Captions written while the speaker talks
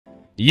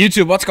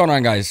YouTube, what's going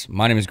on, guys?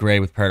 My name is Gray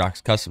with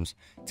Paradox Customs.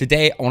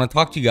 Today, I want to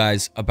talk to you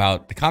guys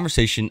about the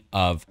conversation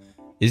of,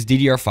 is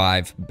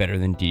DDR5 better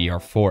than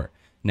DDR4?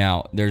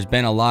 Now, there's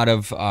been a lot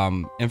of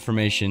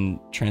information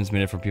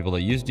transmitted from people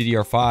that use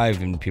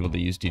DDR5 and people that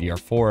use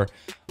DDR4.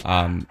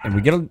 And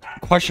we get a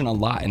question a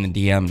lot in the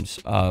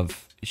DMs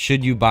of,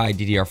 should you buy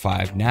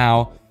DDR5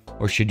 now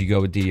or should you go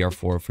with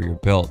DDR4 for your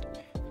build?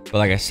 But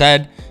like I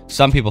said,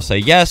 some people say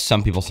yes,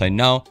 some people say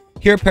no.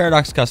 Here at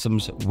Paradox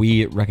Customs,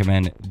 we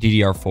recommend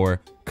DDR4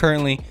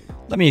 currently.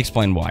 Let me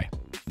explain why.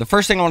 The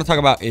first thing I want to talk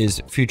about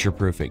is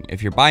future-proofing.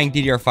 If you're buying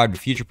DDR5 to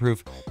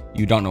future-proof,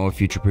 you don't know what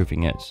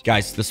future-proofing is.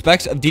 Guys, the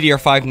specs of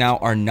DDR5 now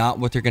are not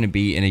what they're going to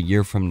be in a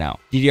year from now.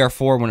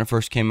 DDR4, when it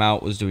first came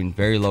out, was doing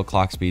very low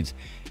clock speeds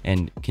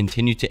and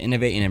continued to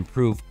innovate and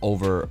improve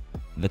over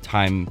the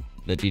time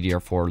that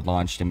DDR4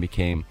 launched and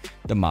became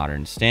the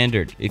modern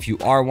standard. If you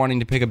are wanting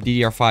to pick up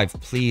DDR5,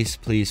 please,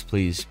 please,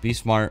 please be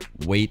smart.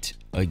 Wait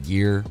a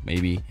year,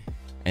 maybe,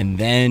 and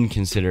then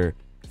consider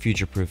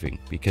future-proofing,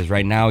 because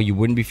right now you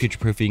wouldn't be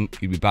future-proofing.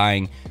 You'd be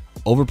buying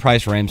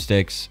overpriced RAM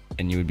sticks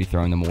and you would be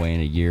throwing them away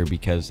in a year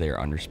because they are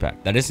under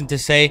spec. That isn't to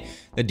say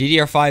that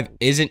DDR5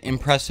 isn't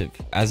impressive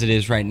as it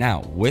is right now.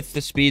 With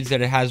the speeds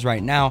that it has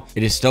right now,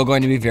 it is still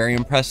going to be very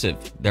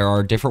impressive. There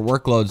are different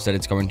workloads that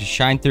it's going to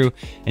shine through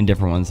and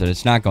different ones that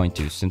it's not going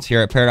to. Since here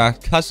at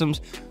Paradox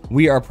Customs,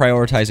 we are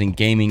prioritizing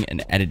gaming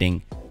and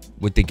editing.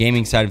 With the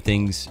gaming side of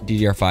things,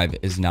 DDR5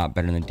 is not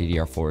better than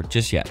DDR4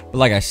 just yet. But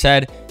like I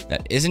said,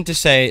 that isn't to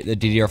say that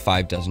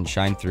DDR5 doesn't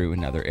shine through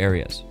in other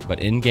areas. But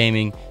in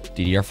gaming,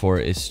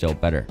 DDR4 is still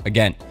better.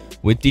 Again,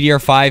 with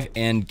DDR5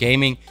 and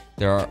gaming,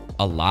 there are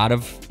a lot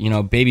of,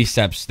 baby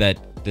steps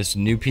that this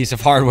new piece of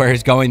hardware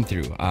is going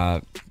through.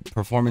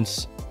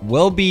 Performance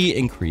will be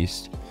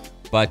increased,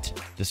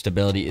 but the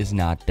stability is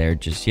not there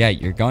just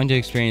yet. You're going to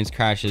experience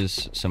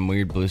crashes, some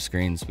weird blue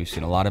screens. We've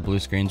seen a lot of blue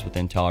screens with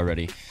Intel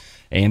already.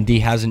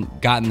 AMD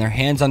hasn't gotten their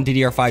hands on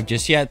DDR5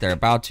 just yet. They're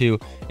about to,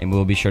 and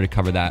we'll be sure to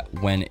cover that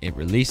when it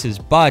releases.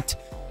 But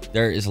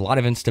there is a lot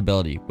of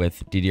instability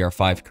with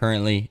DDR5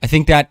 currently. I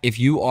think that if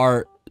you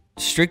are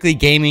strictly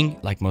gaming,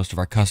 like most of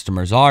our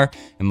customers are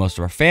and most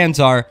of our fans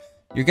are,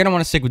 you're going to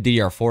want to stick with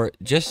DDR4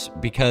 just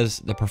because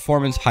the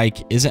performance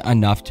hike isn't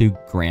enough to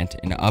grant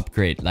an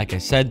upgrade. Like I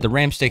said, the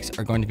RAM sticks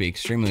are going to be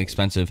extremely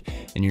expensive,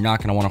 and you're not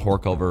going to want to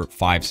fork over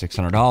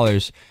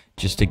 $500–600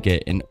 just to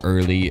get an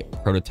early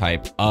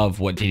prototype of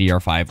what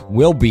DDR5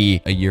 will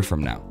be a year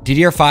from now.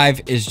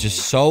 DDR5 is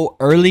just so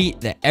early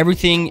that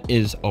everything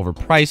is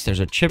overpriced.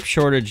 There's a chip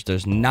shortage.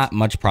 There's not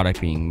much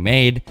product being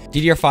made.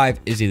 DDR5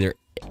 is either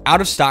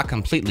out of stock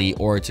completely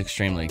or it's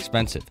extremely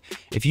expensive.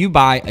 If you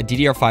buy a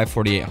DDR5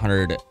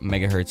 4800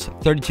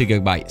 megahertz 32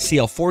 gigabyte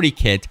CL40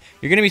 kit,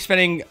 you're going to be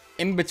spending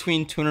in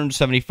between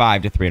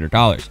 $275 to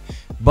 $300.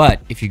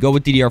 But if you go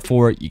with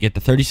DDR4, you get the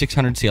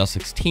 3600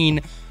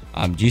 CL16.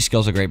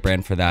 G-Skill's a great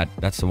brand for that.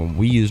 That's the one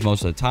we use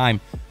most of the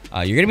time.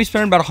 You're going to be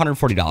spending about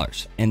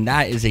 $140. And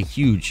that is a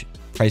huge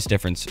price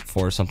difference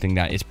for something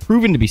that is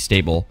proven to be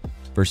stable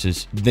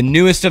versus the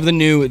newest of the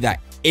new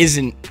that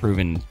isn't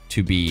proven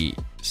to be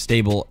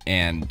stable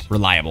and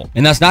reliable.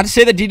 And that's not to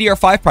say that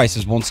DDR5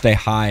 prices won't stay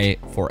high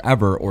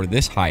forever, or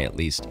this high at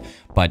least.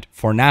 But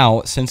for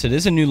now, since it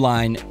is a new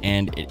line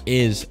and it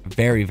is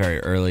very, very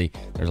early,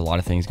 there's a lot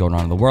of things going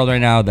on in the world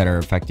right now that are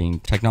affecting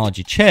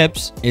technology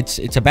chips. It's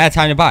a bad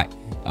time to buy.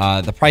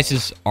 The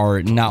prices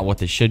are not what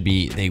they should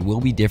be. They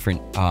will be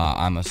different.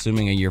 I'm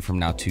assuming a year from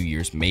now, 2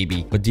 years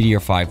maybe, but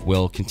DDR5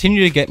 will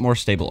continue to get more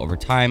stable over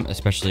time,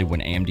 especially when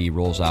AMD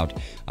rolls out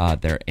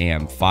their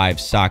AM5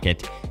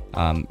 socket.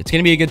 It's going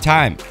to be a good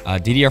time.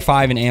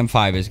 DDR5 and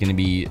AM5 is going to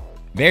be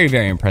very,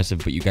 very impressive,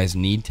 but you guys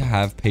need to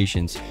have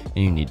patience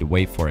and you need to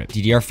wait for it.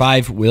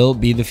 DDR5 will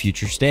be the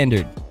future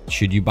standard.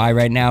 Should you buy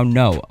right now?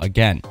 No,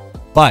 again.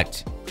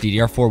 But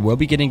DDR4 will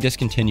be getting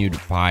discontinued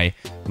by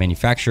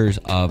manufacturers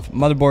of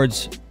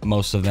motherboards.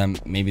 Most of them,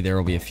 maybe there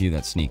will be a few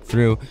that sneak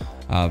through,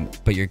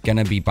 but you're going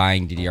to be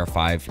buying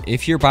DDR5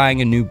 if you're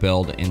buying a new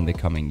build in the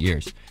coming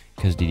years,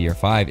 because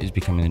DDR5 is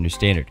becoming the new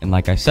standard. And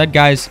like I said,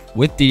 guys,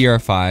 with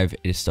DDR5, it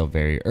is still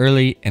very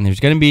early and there's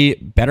going to be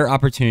better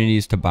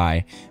opportunities to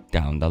buy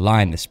down the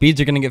line. The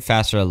speeds are going to get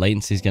faster, the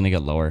latency is going to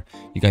get lower.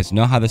 You guys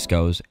know how this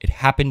goes. It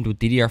happened with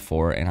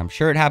DDR4 and I'm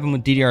sure it happened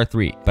with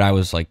DDR3, but I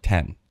was like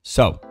 10.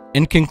 So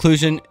in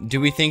conclusion, do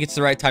we think it's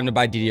the right time to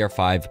buy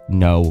DDR5?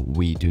 No,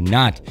 we do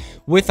not.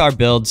 With our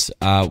builds,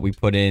 we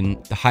put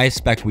in the highest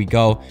spec we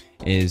go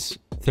is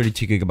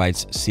 32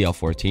 gigabytes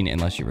CL14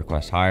 unless you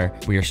request higher.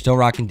 We are still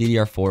rocking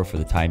DDR4 for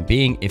the time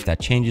being. If that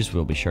changes,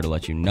 we'll be sure to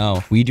let you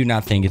know. We do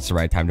not think it's the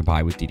right time to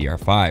buy with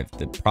DDR5.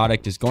 The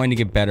product is going to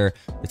get better.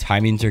 The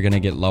timings are going to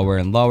get lower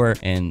and lower,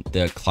 and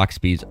the clock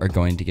speeds are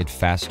going to get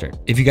faster.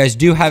 If you guys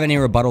do have any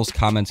rebuttals,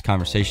 comments,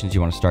 conversations you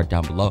want to start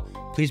down below,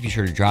 please be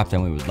sure to drop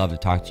them. We would love to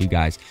talk to you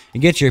guys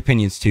and get your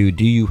opinions too.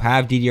 Do you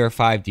have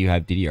DDR5? Do you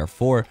have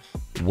DDR4?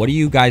 What do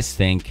you guys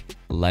think?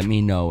 let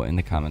me know in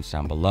the comments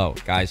down below.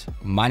 Guys,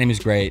 my name is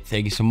Gray.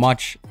 Thank you so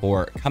much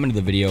for coming to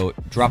the video.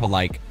 Drop a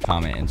like,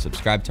 comment, and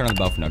subscribe. Turn on the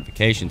bell for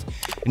notifications.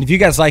 And if you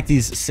guys like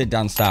these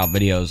sit-down style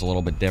videos, a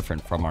little bit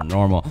different from our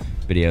normal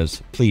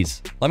videos,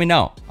 please let me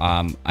know.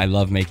 I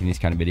love making these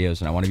kind of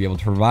videos, and I want to be able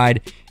to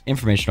provide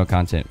informational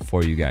content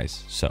for you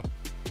guys. So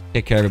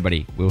take care,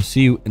 everybody. We'll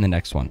see you in the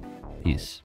next one. Peace.